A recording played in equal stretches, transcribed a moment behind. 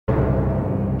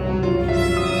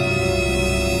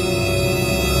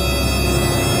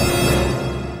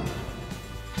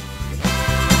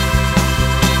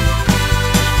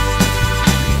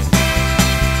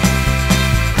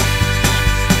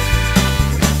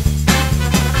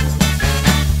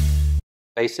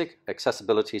Basic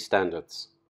accessibility standards.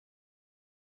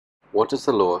 What does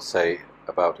the law say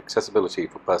about accessibility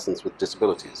for persons with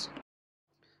disabilities?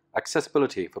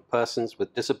 Accessibility for persons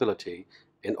with disability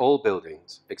in all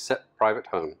buildings, except private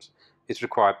homes, is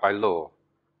required by law.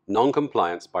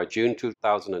 Non-compliance by June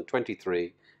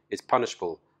 2023 is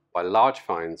punishable by large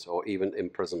fines or even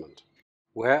imprisonment.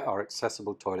 Where are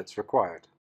accessible toilets required?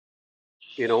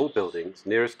 In all buildings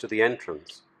nearest to the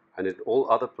entrance and in all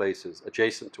other places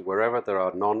adjacent to wherever there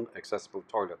are non-accessible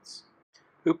toilets.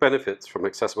 Who benefits from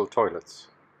accessible toilets?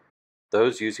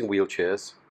 Those using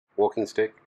wheelchairs, walking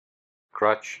stick,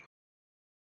 crutch,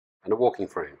 and a walking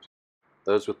frame.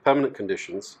 Those with permanent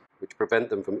conditions which prevent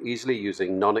them from easily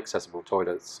using non-accessible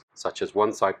toilets, such as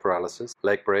one-side paralysis,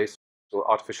 leg brace, or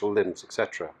artificial limbs,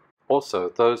 etc. Also,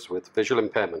 those with visual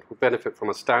impairment will benefit from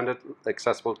a standard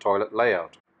accessible toilet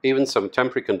layout. Even some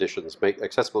temporary conditions make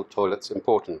accessible toilets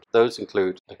important. Those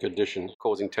include a condition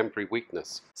causing temporary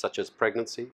weakness, such as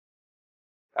pregnancy,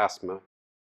 asthma,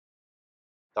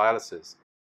 dialysis,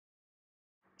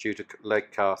 due to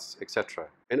leg casts, etc.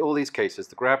 In all these cases,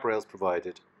 the grab rails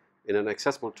provided in an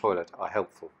accessible toilet are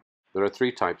helpful. There are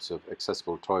three types of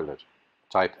accessible toilet: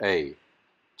 Type A,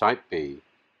 Type B,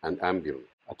 and ambulant.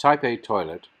 A Type A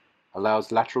toilet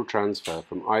allows lateral transfer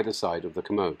from either side of the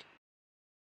commode.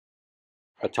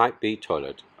 A Type B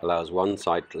toilet allows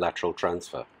one-side lateral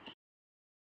transfer.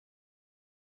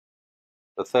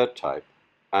 The third type,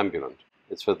 ambulant,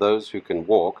 is for those who can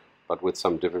walk but with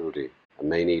some difficulty and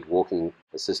may need walking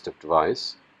assistive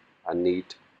device and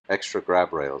need extra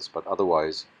grab rails but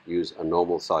otherwise use a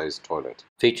normal sized toilet.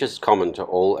 Features common to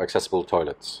all accessible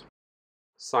toilets.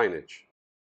 Signage.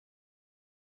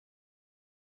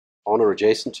 On or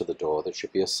adjacent to the door there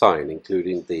should be a sign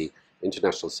including the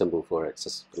international symbol for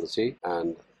accessibility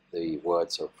and the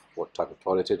words of what type of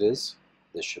toilet it is.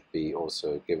 This should be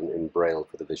also given in braille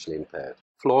for the visually impaired.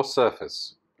 Floor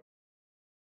surface.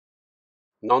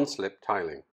 Non-slip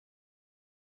tiling.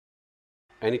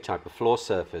 Any type of floor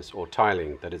surface or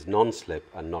tiling that is non-slip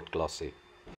and not glossy.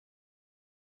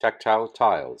 Tactile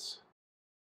tiles.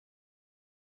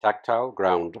 Tactile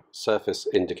ground surface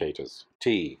indicators.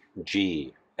 T,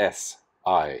 G, S,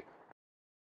 I.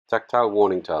 Tactile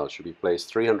warning tiles should be placed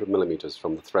 300 mm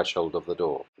from the threshold of the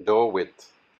door. Door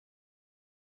width.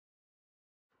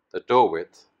 The door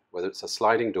width, whether it's a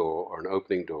sliding door or an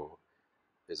opening door,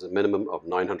 is a minimum of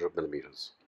 900 mm.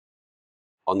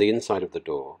 On the inside of the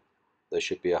door, there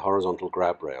should be a horizontal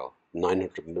grab rail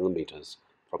 900 mm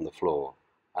from the floor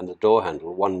and the door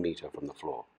handle 1 meter from the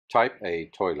floor. Type A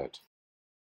toilet.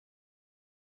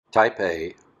 Type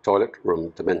A toilet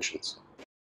room dimensions.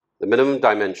 The minimum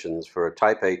dimensions for a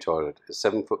Type A toilet is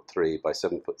 7'3" by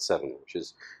 7'7", which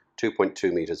is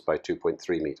 2.2 meters by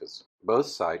 2.3 meters. Both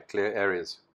side clear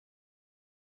areas.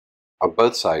 On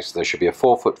both sides there should be a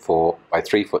 4'4" by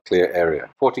 3' clear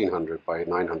area, 1400 by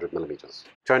 900 millimeters.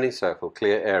 Turning circle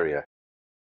clear area,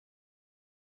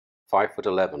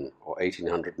 5'11" or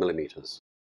 1800 millimeters.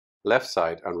 Left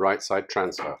side and right side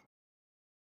transfer.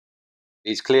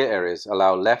 These clear areas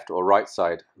allow left or right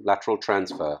side lateral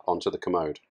transfer onto the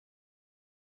commode.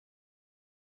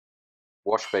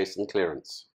 Wash basin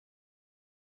clearance.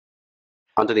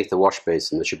 Underneath the wash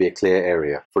basin there should be a clear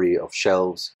area free of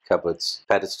shelves, cupboards,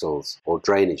 pedestals or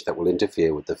drainage that will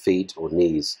interfere with the feet or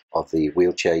knees of the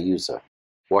wheelchair user.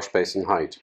 Wash basin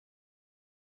height.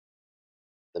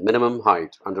 The minimum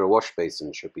height under a wash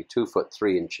basin should be 2 foot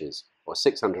 3 inches or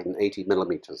 680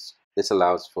 millimeters. This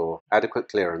allows for adequate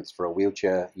clearance for a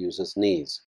wheelchair user's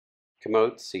knees.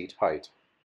 Commode seat height.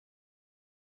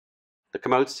 The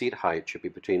commode seat height should be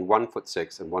between 1 foot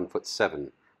 6 and 1 foot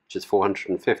 7, which is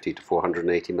 450 to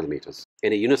 480 millimeters.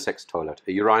 In a unisex toilet,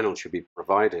 a urinal should be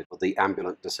provided for the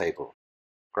ambulant disabled.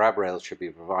 Grab rails should be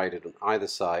provided on either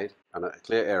side and a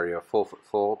clear area of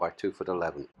 4'4" by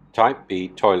 2'11". Type B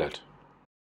toilet.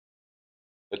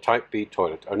 The Type B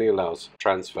toilet only allows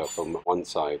transfer from one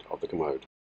side of the commode.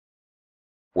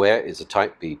 Where is a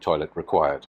Type B toilet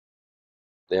required?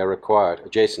 They are required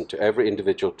adjacent to every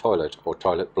individual toilet or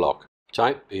toilet block.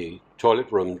 Type B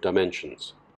toilet room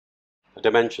dimensions. The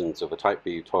dimensions of a Type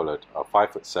B toilet are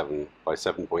 5'7" by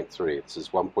 7.3. This is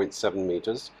 1.7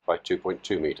 meters by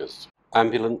 2.2 meters.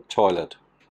 Ambulant toilet.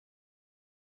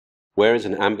 Where is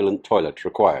an ambulant toilet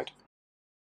required?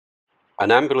 An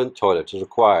ambulant toilet is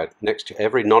required next to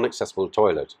every non-accessible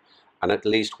toilet and at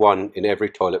least one in every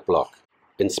toilet block.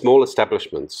 In small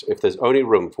establishments, if there's only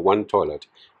room for one toilet,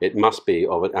 it must be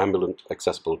of an ambulant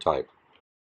accessible type.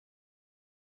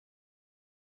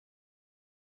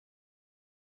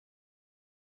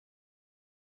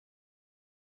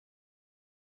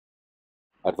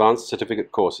 Advanced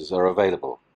certificate courses are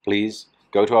available. Please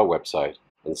go to our website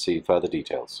and see further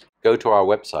details. Go to our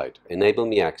website,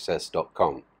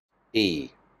 EnableMe-Access.com.